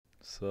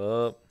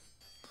Sup?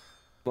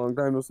 Long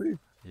time no see.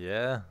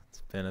 Yeah,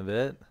 it's been a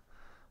bit.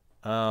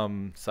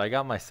 So I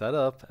got my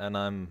setup and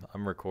I'm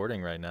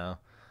recording right now.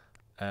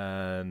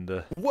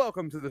 And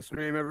Welcome to the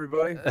stream,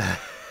 everybody.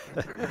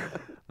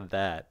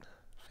 that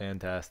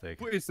fantastic.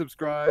 Please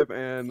subscribe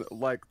and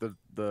like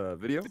the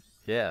video.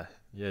 Yeah,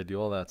 yeah, do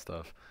all that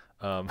stuff.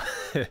 Um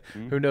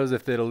Hmm? who knows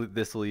if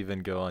this will even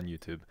go on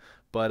YouTube.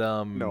 But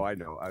No, I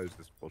know. I was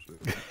just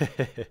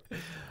bullshit.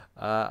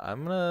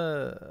 I'm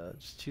gonna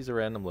just choose a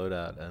random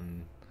loadout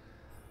and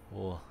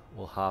we'll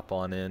hop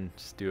on in,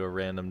 just do a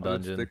random I'll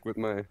just dungeon. stick with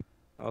my.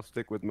 I'll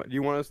stick with my. Do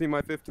you want to see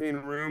my 15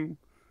 room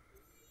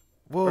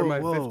or Whoa, my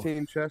whoa.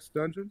 15 chest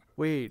dungeon?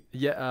 Wait,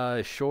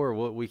 yeah, sure,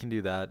 we can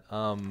do that.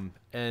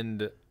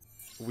 And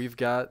we've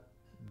got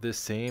the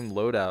same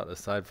loadout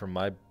aside from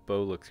my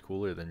bow looks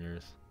cooler than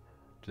yours.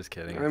 Just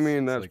kidding. I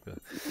mean, It's that's like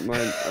the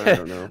mine. I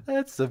don't know.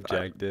 That's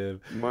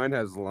subjective. Mine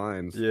has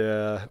lines.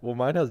 Yeah, well,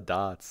 mine has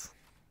dots.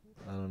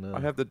 I don't know. I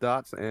have the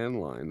dots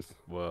and lines.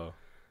 Whoa.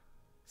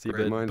 See,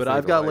 Great minds but think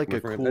I've got alike, like my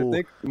a friend. I cool.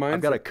 think I've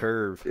mine's got a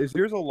curve. Is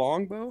yours a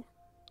longbow?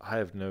 I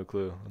have no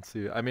clue. Let's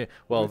see. I mean,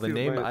 well, Let the me see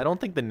name. what mine. I don't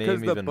think the name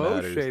Because the even bow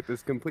matters. shape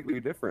is completely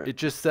different. It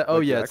just said. Oh Like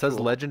the yeah, it says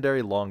actual-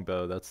 legendary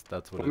longbow. That's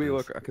what Let it me is.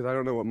 look, because I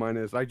don't know what mine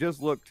is. I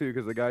just looked too,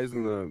 because the guys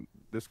in the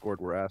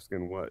Discord were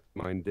asking what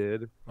mine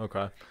did,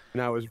 Okay.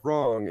 and I was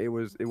wrong. It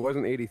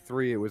wasn't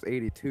 83. It was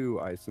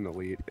 82 Ice and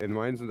Elite, and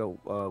mine's a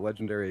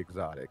legendary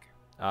exotic.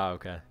 Ah,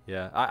 okay.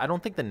 Yeah. I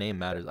don't think the name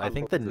matters. I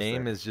think the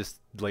name is just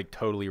like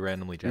totally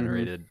randomly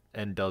generated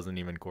and doesn't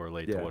even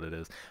correlate to Yeah. what it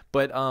is.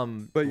 But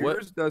But what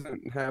yours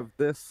doesn't have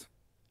this.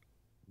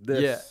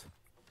 the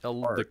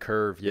arc.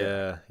 curve,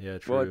 Yeah. yeah,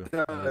 true. Well, it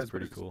does, That's but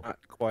pretty it's cool. not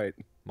quite.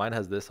 Mine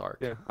has this arc.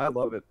 Yeah, I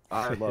love it.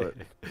 I love it.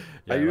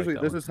 Yeah, I like usually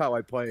that this one. is how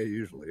I play it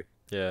usually.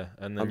 Yeah,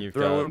 and then I'm you've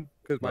throwing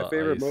because got my the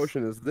favorite ice.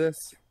 motion is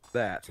this,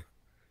 that.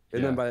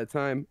 And Yeah. then by the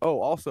time,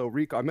 also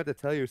recall. I meant to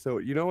tell you. So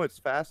you know it's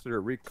faster to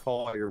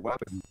recall your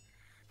weapon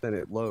than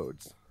it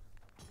loads.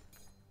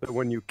 So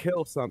when you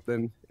kill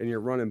something and you're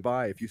running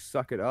by, if you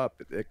suck it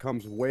up, it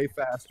comes way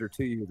faster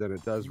to you than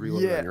it does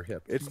reloading Yeah. on your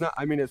hip. It's not.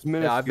 I mean, it's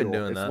minuscule. Yeah, I've been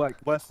doing it's that. like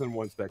less than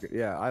 1 second.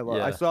 Yeah, I love.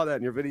 I Yeah. saw that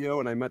in your video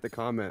and I meant to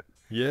comment.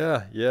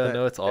 Yeah, That,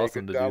 no, it's hey,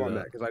 awesome good to job do on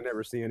that. because I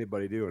never see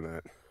anybody doing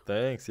that.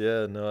 Thanks.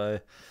 Yeah, no,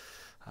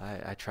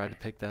 I tried to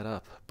pick that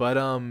up. But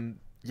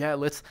yeah,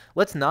 let's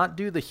not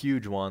do the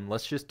huge one.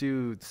 Let's just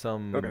do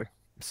some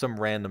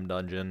random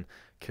dungeon,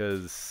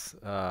 'cause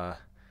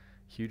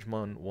huge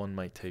one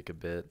might take a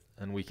bit,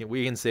 and we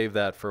can save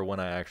that for when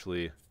I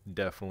actually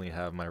definitely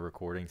have my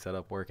recording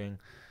setup working,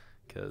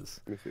 'cause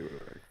Let me see what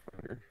I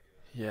found here.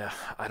 yeah,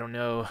 I don't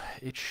know.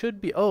 It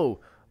should be. Oh,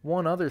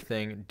 one other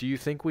thing. Do you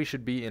think we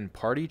should be in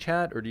party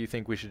chat, or do you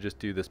think we should just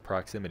do this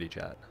proximity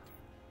chat?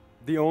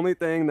 The only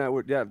thing that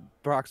would,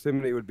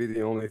 proximity would be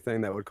the only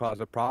thing that would cause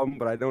a problem,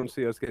 but I don't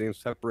see us getting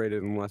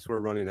separated unless we're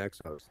running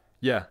exos.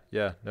 Yeah,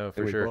 no, for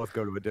And we sure. both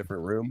go to a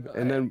different room,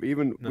 and then we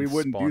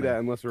wouldn't do that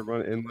unless we're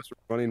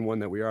running one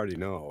that we already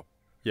know.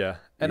 Yeah,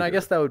 and I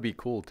guess that would be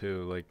cool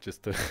too, like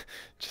just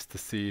to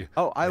see.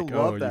 Oh, I like,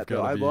 love that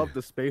though. I be... love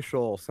the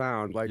spatial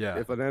sound. Like Yeah.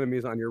 if an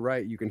enemy's on your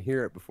right, you can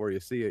hear it before you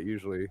see it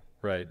usually.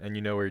 Right, and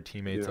you know where your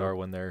teammates are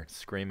when they're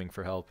screaming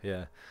for help.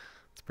 Yeah,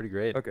 it's pretty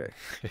great. Okay.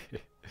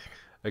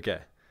 Okay.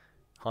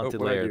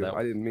 Haunted lair.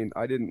 I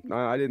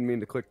didn't mean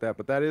to click that,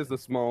 but that is the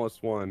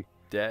smallest one.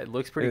 Yeah, it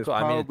looks pretty cool.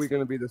 It's I mean, probably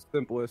going to be the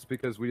simplest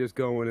because we just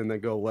go in and then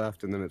go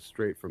left, and then it's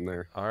straight from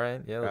there. All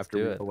right, yeah, let's after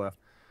do we it. go left.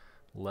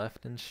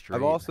 Left and straight.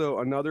 I've also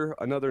another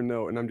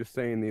note, and I'm just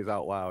saying these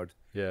out loud.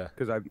 Yeah.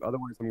 Because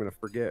otherwise I'm gonna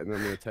forget, and then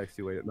I'm gonna text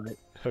you late at night.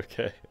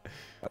 Okay.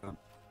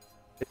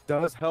 It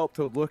does help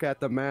to look at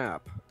the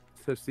map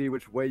to see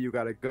which way you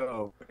gotta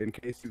go in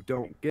case you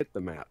don't get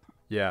the map.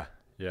 Yeah.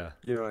 You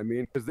know what I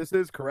mean? Because this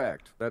is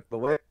correct. That the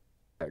way.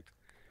 Correct.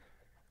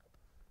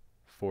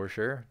 For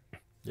sure.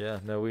 Yeah.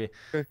 No, we. Okay.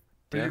 What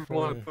do you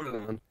want to Definitely.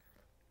 put it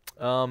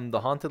on? The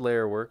haunted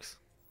lair works.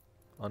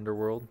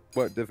 Underworld.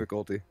 What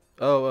difficulty?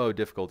 Oh,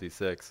 difficulty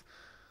 6.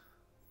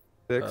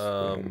 6.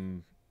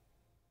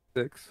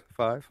 6,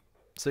 5.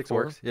 6 4?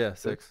 works. Yeah,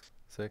 6.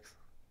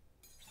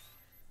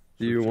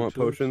 Do you want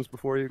potions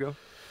before you go?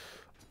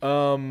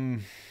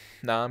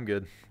 Nah, I'm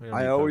good. We don't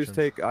I need always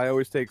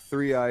potions. take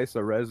 3 ice, a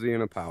resi,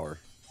 and a power.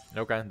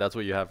 Okay, that's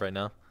what you have right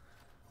now.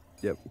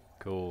 Yep.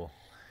 Cool.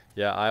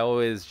 Yeah, I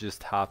always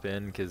just hop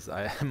in because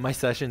my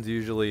sessions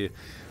usually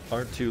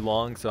aren't too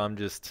long, so I'm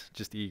just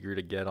eager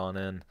to get on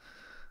in.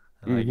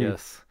 And I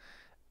guess.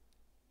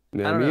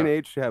 Yeah, me and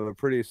H have a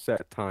pretty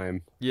set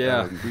time.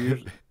 Yeah.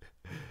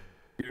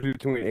 Usually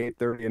between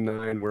 8:30 and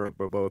 9, we're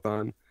both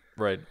on.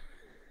 Right.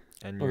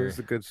 And you're it's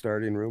a good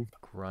starting room.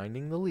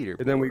 grinding the leaderboards.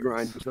 And then we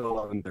grind until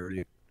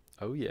 11:30.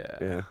 Oh yeah.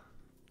 Yeah.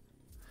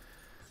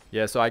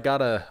 Yeah. So I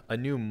got a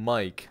new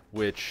mic,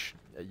 which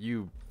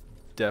you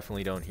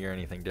definitely don't hear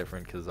anything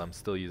different because I'm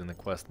still using the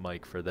Quest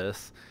mic for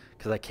this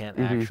because I can't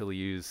actually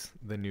use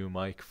the new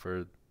mic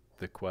for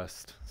the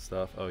Quest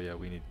stuff. Oh yeah,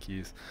 we need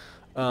keys.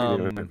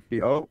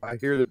 Oh, I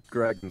hear the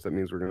dragons. That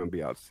means we're gonna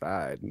be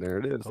outside. And there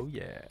it is. Oh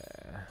yeah.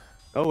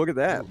 Oh, look at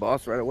that,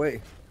 boss! Right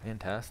away.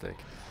 Fantastic.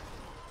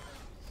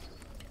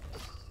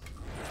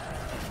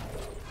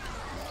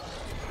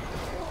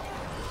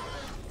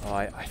 Oh,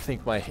 I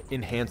think my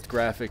enhanced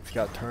graphics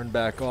got turned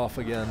back off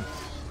again.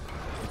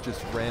 It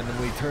just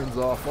randomly turns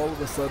off all of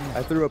a sudden.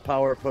 I threw a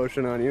power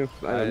potion on you.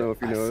 I don't know if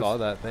you noticed. I saw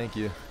that. Thank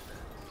you.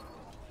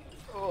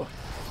 Oh.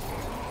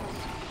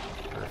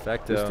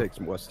 Perfecto. This takes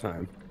less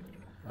time.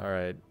 All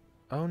right.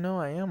 Oh no,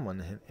 I am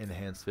on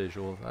enhanced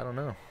visuals. I don't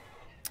know.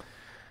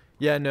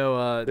 Yeah,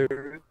 no.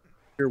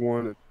 You're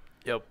one.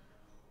 Yep.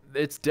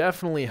 It's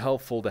definitely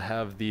helpful to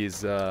have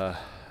these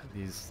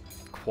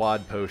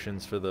quad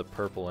potions for the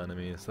purple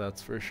enemies.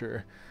 That's for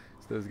sure.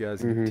 So those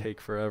guys can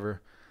take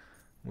forever.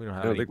 We don't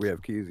have. I don't think we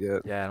have keys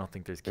yet. Yeah, I don't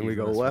think there's keys. And we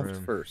go in this left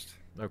room. first.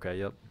 Okay.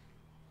 Yep.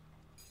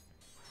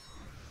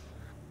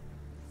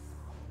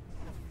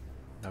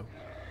 Nope.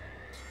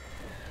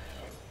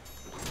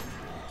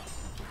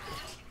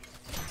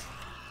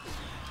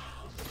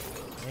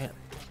 Man,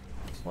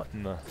 what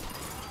in the?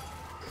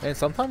 Man,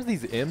 sometimes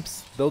these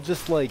imps, they'll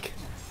just like,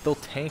 they'll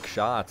tank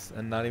shots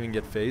and not even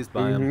get phased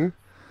by them.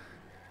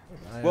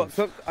 Well,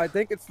 I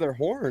think it's their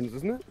horns,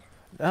 isn't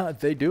it?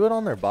 They do it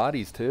on their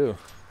bodies too.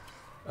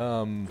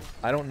 I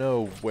don't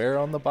know where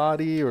on the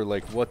body or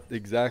like what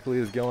exactly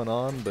is going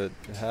on, but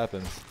it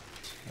happens.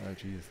 Oh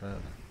jeez,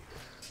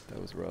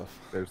 that was rough.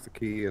 There's the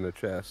key in a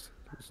chest.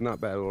 It's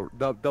not bad.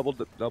 Double.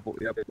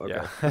 Yep. Okay.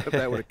 Yeah.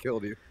 That would have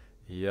killed you.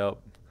 Yep.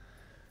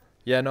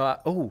 Yeah. No.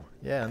 Oh.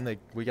 Yeah. And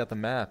we got the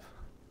map.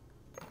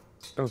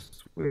 Oh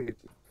sweet.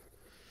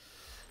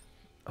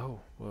 Oh.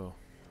 Whoa.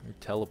 You're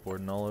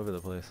teleporting all over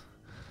the place.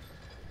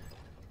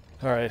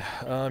 All right.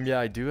 Yeah,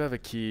 I do have a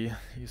key.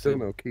 You Still said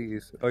no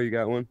keys. Oh, you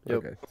got one? Yep.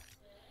 Okay.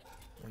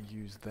 I'll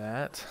use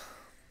that.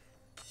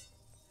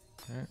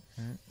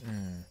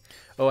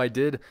 Oh, I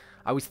did.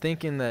 I was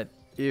thinking that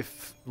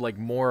if like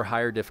more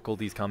higher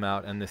difficulties come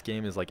out and this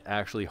game is like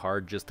actually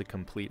hard just to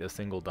complete a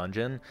single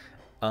dungeon,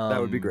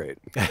 that would be great.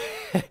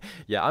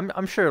 Yeah,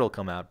 I'm sure it'll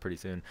come out pretty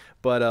soon.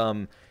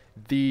 But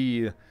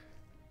the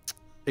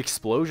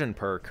explosion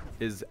perk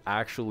is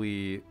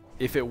actually,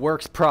 if it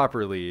works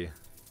properly,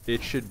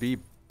 it should be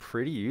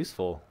pretty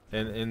useful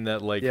in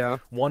that like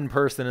one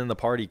person in the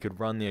party could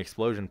run the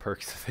explosion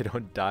perk so they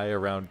don't die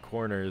around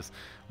corners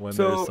when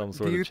there's some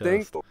sort of chest. Do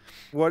you think,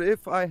 what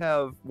if I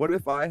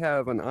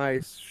have an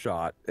ice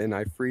shot and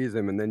I freeze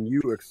him and then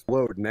you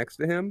explode next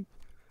to him?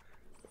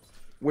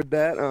 Would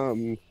that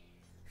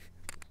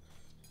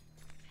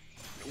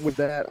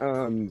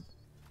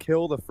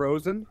kill the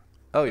frozen?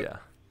 Oh yeah.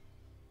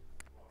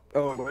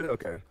 Oh,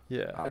 okay.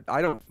 Yeah.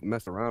 I don't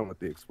mess around with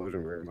the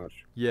explosion very much.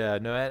 Yeah,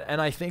 no, and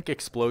I think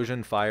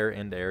explosion, fire,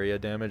 and area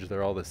damage,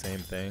 they're all the same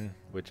thing,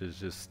 which is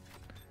just...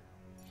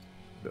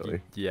 Really?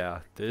 Yeah,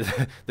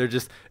 they're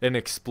just an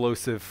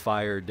explosive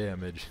fire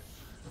damage.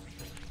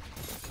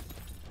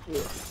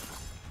 Ugh.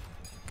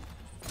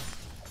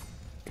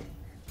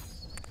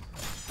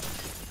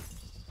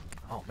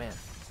 Oh, man.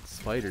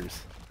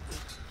 Spiders.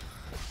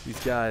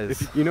 These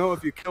guys... If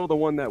you kill the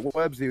one that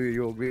webs you,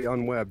 you'll be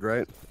unwebbed,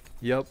 right?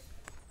 Yep.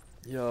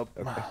 Yep.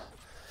 Okay.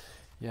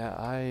 Yeah,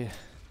 I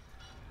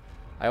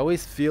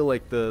always feel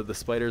like the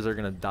spiders are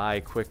gonna die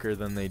quicker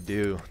than they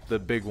do. The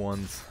big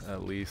ones,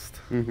 at least.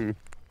 You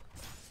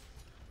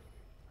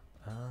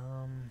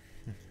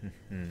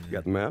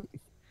got the map?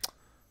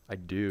 I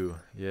do.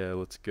 Yeah,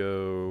 let's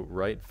go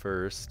right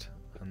first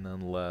and then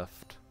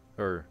left.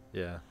 Or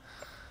yeah,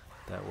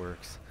 that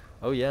works.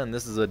 Oh yeah, and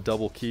this is a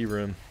double key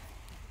room.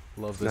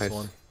 Love this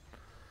one.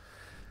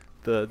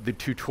 The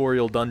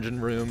tutorial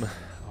dungeon room.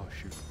 Oh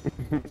shoot.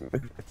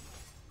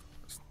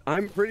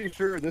 I'm pretty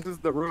sure this is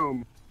the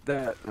room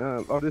that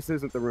oh, this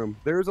isn't the room.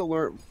 There's a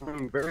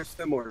room very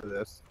similar to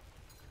this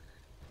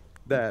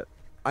that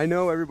I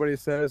know everybody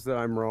says that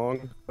I'm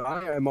wrong, but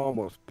I am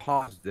almost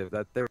positive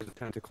that there was a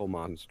tentacle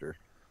monster.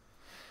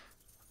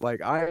 Like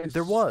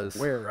there was.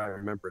 Where I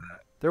remember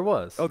that. There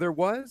was. Oh, there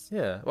was?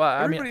 Yeah.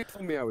 Well, everybody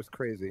told me I was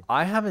crazy.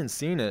 I haven't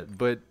seen it,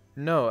 but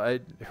no,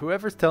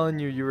 whoever's telling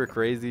you were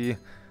crazy,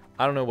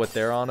 I don't know what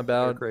they're on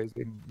about. They're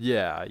crazy.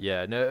 Yeah,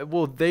 yeah. No,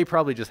 well, they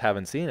probably just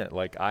haven't seen it.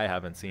 Like I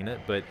haven't seen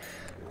it, but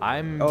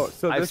I'm. Oh,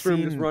 so I've this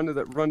room, seen... just run to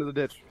the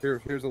ditch.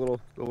 Here's a little.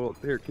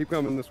 Here, keep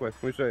coming this way.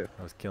 Let me show you.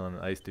 I was killing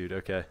the ice dude.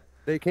 Okay.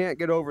 They can't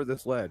get over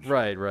this ledge.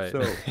 Right, right.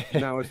 So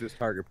now it's just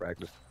target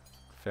practice.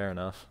 Fair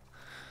enough.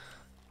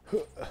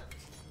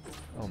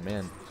 Oh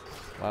man,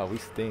 wow, we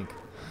stink.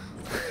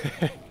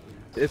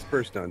 It's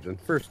first dungeon.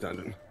 First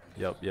dungeon.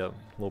 Yep, yep. A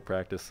little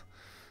practice.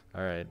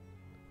 All right.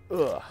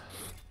 Ugh.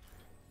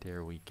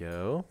 There we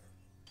go.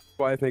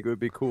 Well, I think it would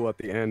be cool at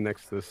the end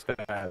next to the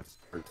stats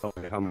for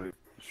telling you how many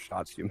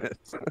shots you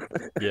missed.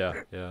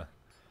 Yeah, yeah.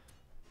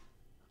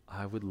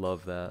 I would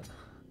love that.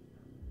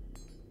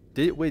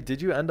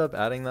 Did you end up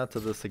adding that to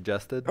the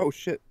suggested? Oh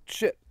shit!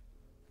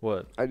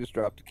 What? I just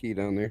dropped a key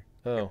down there.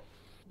 Oh,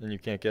 and you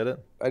can't get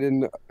it? I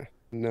didn't.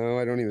 No,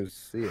 I don't even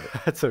see it.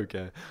 That's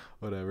okay.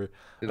 Whatever.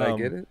 Did I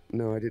get it?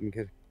 No, I didn't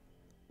get it.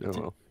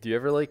 No. Do you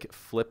ever like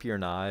flip your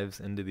knives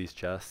into these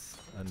chests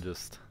and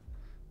just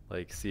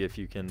like see if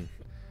you can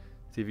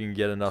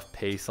get enough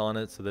pace on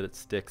it so that it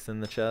sticks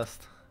in the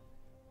chest?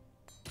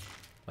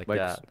 Like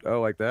that. Oh,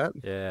 like that?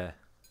 Yeah.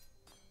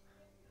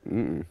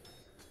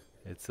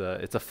 It's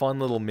a fun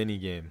little mini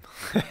game.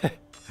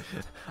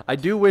 I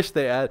do wish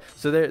they add,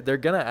 so they're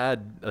gonna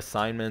add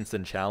assignments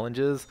and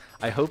challenges.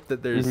 I hope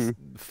that there's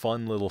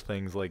fun little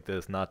things like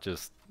this, not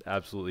just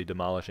absolutely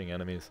demolishing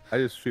enemies. I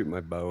just shoot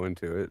my bow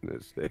into it and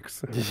it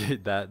sticks.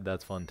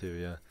 That's fun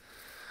too,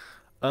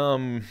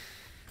 yeah.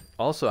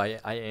 Also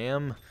I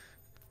am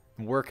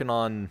working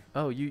on,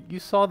 oh, you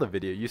saw the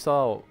video. You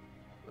saw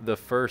the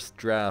first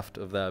draft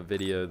of that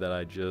video that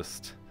I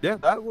just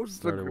that was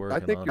started working I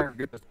think on. you're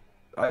good.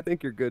 I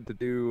think you're good to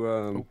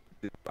do.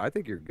 I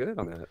think you're good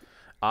on that.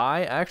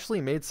 I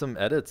actually made some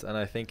edits, and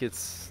I think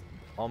it's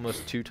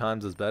almost 2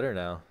 times as better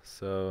now.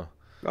 So.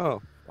 Oh,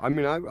 I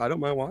mean, I don't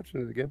mind watching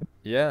it again.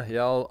 Yeah,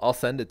 I'll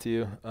send it to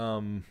you.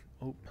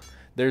 Oh,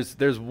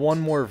 there's one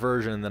more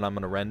version that I'm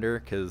gonna render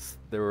because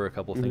there were a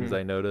couple things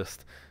I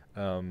noticed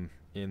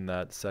in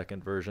that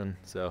second version.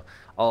 So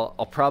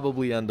I'll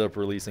probably end up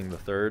releasing the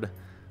third,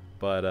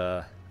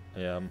 but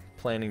yeah, I'm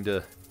planning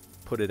to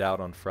put it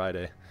out on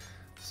Friday.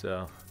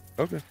 So.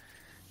 Okay.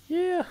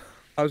 Yeah.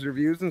 How's your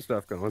views and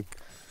stuff going?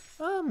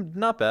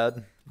 Not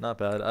bad. Not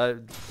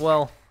bad.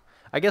 Well,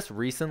 I guess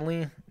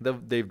recently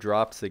they've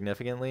dropped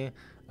significantly.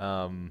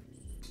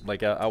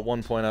 Like at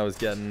one point I was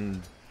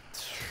getting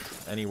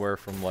anywhere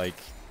from like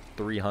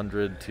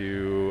 300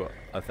 to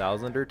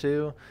 1,000 or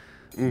 2.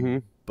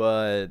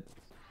 But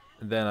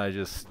then I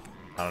don't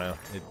know.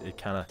 It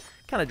kind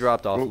of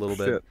dropped off a little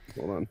bit.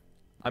 Hold on.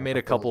 I made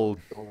a couple.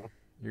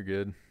 You're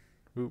good.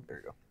 Oop. There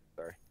you go.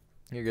 Sorry.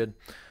 You're good.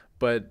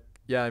 But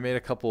yeah, I made a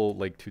couple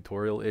like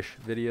tutorial-ish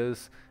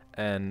videos,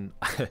 and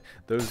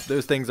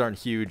those things aren't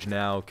huge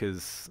now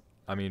because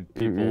I mean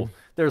people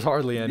there's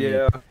hardly any.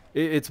 Yeah.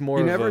 It's more.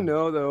 You of never a,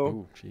 know though.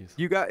 Ooh, jeez.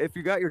 If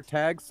you got your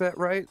tag set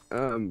right.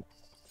 Oh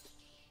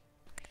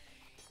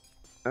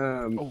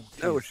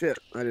shit!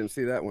 I didn't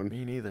see that one.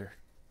 Me neither.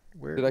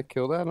 Where did I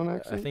kill that on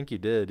accident? I think you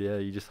did. Yeah,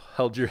 you just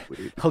held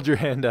your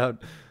hand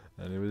out,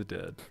 and it was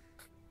dead.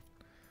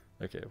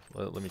 Okay,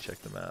 let me check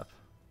the map.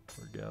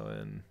 We're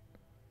going.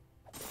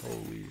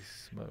 Holy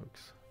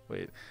smokes!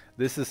 Wait,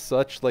 this is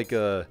such like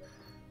a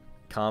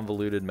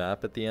convoluted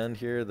map at the end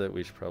here that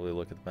we should probably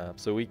look at the map.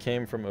 So we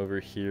came from over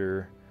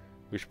here.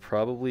 We should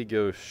probably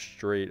go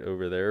straight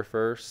over there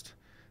first.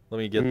 Let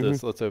me get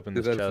this. Let's open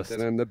this chest.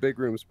 And then the big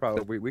room's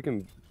probably we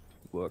can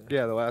look.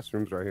 Yeah, the last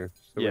room's right here.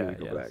 So yeah,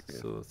 go back,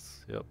 So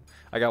let's. Yep.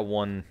 I got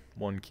one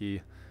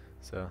key.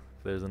 So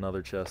if there's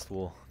another chest,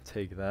 we'll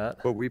take that.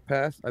 But we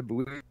passed. I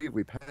believe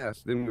we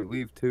passed. Didn't we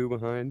leave 2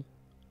 behind?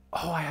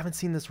 Oh, I haven't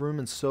seen this room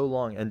in so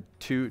long. And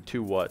two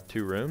what?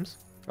 2 rooms?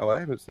 Oh, I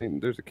haven't seen.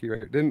 There's a key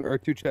right here. Or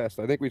 2 chests.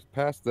 I think we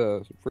passed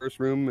the first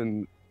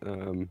room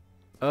and.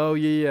 Oh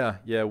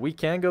yeah. We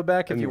can go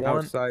back if you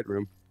want. Outside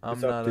room. I'm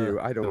it's not. Up to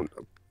you. I don't.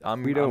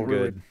 We don't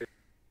good. Really,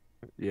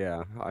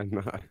 yeah, I'm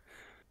not.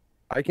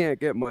 I can't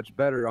get much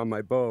better on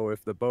my bow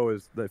if the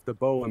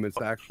bow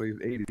limit's actually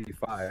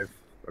 85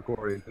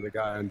 according to the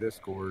guy on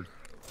Discord.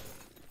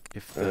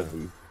 If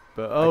the,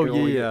 but oh I can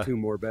only yeah. get 2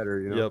 more better,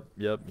 you know.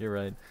 Yep. You're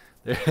right.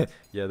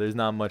 Yeah, there's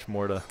not much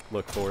more to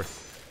look for.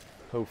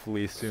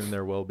 Hopefully soon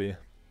there will be,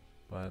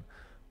 but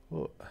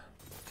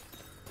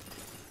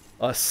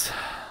us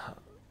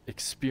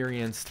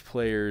experienced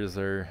players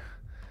are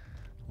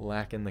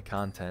lacking the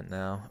content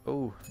now.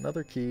 Oh,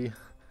 another key.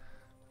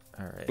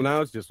 All right. Well,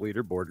 now it's just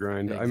leaderboard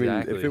grind. Exactly.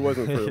 I mean, if it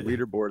wasn't for the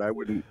leaderboard,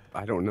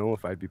 I don't know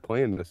if I'd be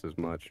playing this as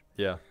much.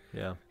 Yeah.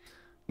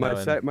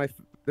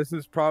 This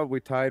is probably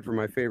tied for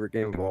my favorite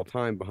game of all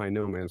time behind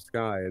No Man's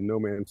Sky, and No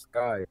Man's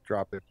Sky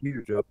dropped a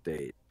huge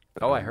update.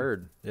 Oh, I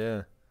heard.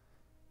 Yeah.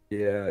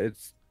 Yeah,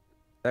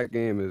 that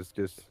game is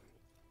just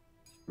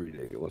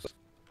ridiculous.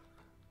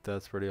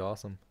 That's pretty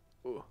awesome.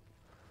 Ooh.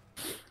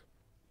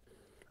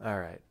 All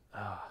right.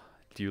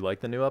 Do you like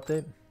the new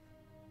update?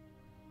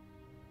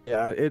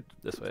 Yeah,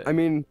 this way. I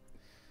mean,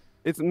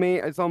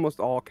 it's almost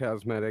all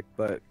cosmetic,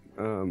 but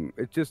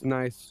it's just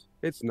nice.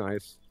 It's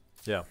nice.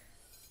 Yeah.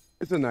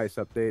 It's a nice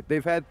update.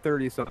 They've had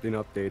 30-something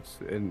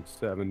updates in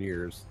 7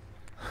 years.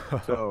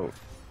 So,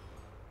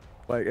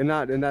 like, and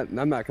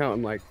I'm not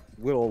counting like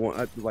little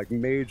one, like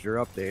major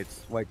updates,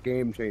 like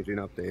game-changing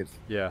updates.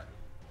 Yeah.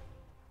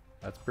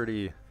 That's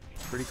pretty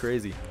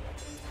crazy.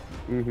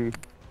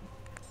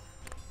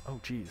 Oh,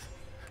 jeez.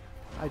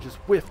 I just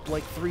whiffed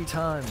like 3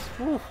 times.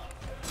 Woo.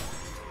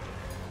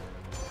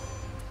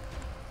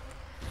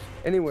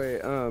 Anyway,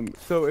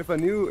 so if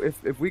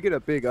we get a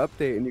big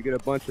update and you get a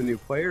bunch of new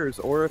players,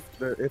 or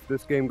if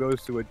this game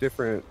goes to a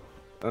different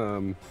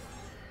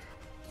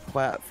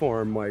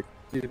platform, like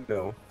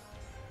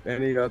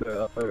any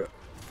other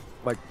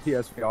like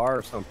PSVR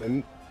or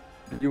something,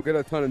 you'll get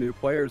a ton of new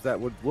players that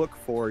would look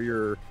for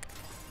your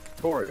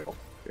tutorial,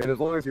 and as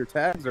long as your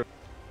tags are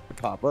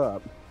pop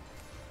up.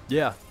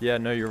 Yeah,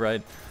 no, you're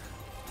right.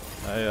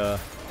 I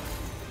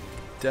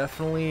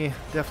definitely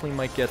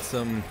might get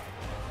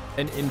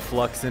an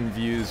influx in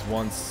views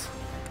once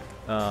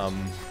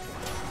some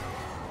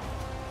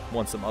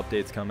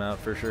updates come out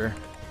for sure.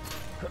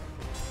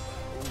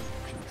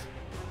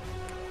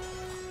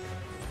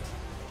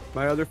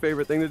 My other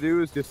favorite thing to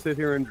do is just sit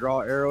here and draw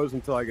arrows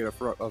until I get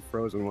a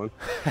frozen one.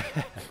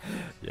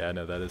 Yeah,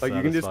 no, that is like satisfying.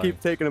 you can just keep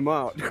taking them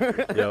out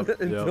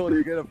until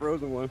you get a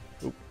frozen one.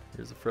 Oop,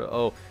 here's a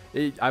Oh,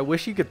 I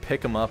wish you could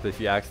pick them up if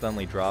you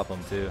accidentally drop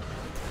them too.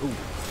 Ooh,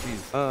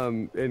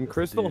 jeez. In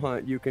Crystal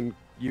Hunt, you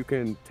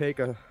can take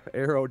a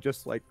arrow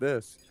just like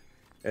this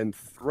and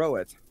throw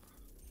it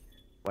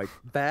like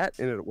that,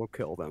 and it will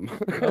kill them.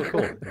 Oh,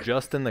 cool.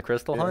 Just in the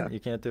Crystal Hunt? You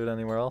can't do it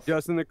anywhere else?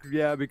 Just in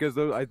the because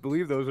I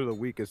believe those are the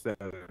weakest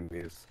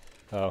enemies.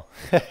 Oh.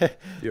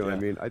 You know what I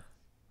mean?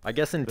 I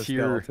guess in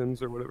tier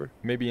skeletons or whatever.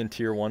 Maybe in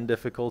tier 1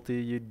 difficulty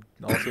you'd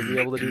also be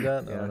able to do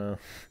that. I don't know.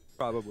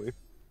 Probably.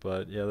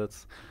 But yeah,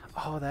 that's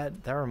that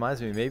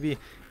reminds me. Maybe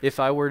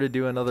if I were to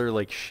do another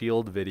like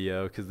shield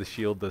video, because the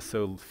shield does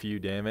so few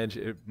damage,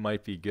 it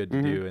might be good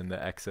to do in the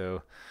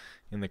exo,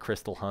 in the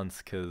Crystal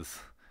Hunts, because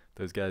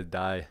those guys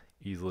die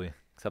easily,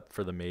 except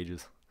for the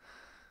mages.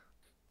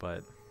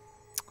 But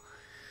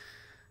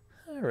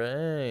all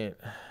right,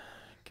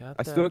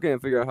 I still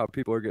can't figure out how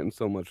people are getting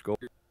so much gold.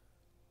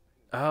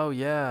 Oh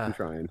yeah, I'm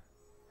trying.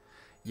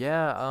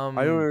 Yeah,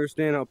 I don't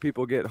understand how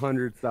people get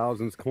hundreds,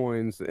 thousands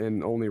coins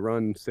and only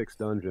run 6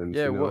 dungeons.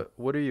 Yeah, you know?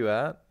 what are you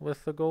at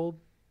with the gold?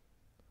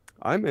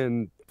 I'm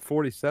in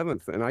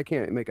 47th, and I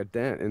can't make a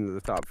dent into the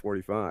top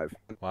 45.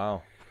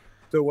 Wow.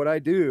 So what I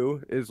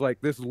do is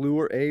like this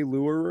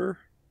lurer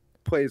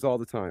plays all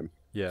the time.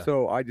 Yeah.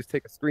 So I just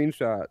take a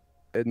screenshot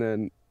and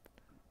then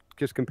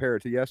just compare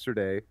it to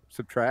yesterday,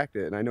 subtract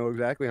it, and I know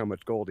exactly how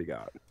much gold he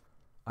got.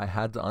 I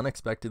had to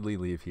unexpectedly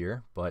leave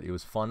here, but it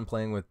was fun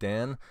playing with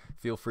Dan.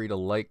 Feel free to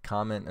like,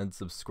 comment, and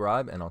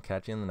subscribe, and I'll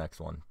catch you in the next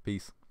one.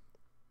 Peace.